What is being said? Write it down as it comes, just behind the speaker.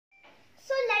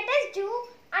let's do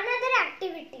another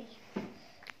activity.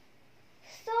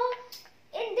 So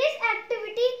in this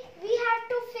activity we have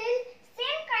to fill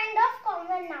same kind of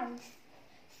common nouns.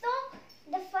 So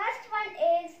the first one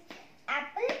is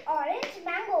apple, orange,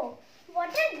 mango. What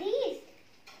are these?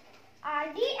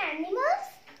 Are they animals?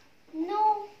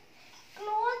 No.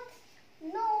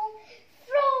 Clothes? No.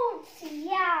 Fruits?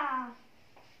 Yeah.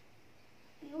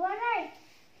 You are right.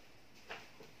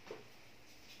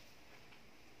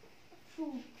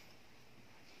 Fruit.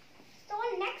 So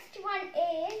next one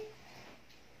is,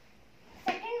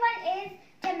 second one is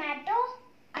tomato,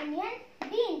 onion,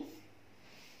 beans.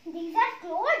 These are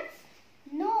clothes?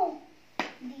 No.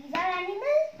 These are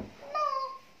animals?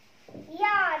 No.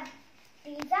 Yeah,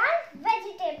 these are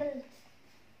vegetables.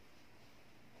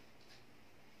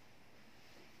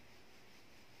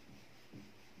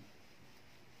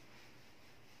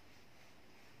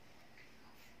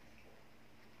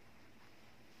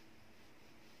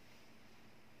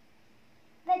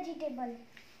 Vegetable.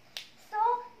 So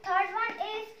third one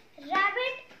is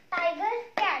rabbit, tiger,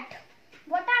 cat.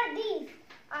 What are these?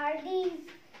 Are these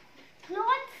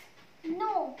clothes?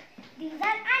 No.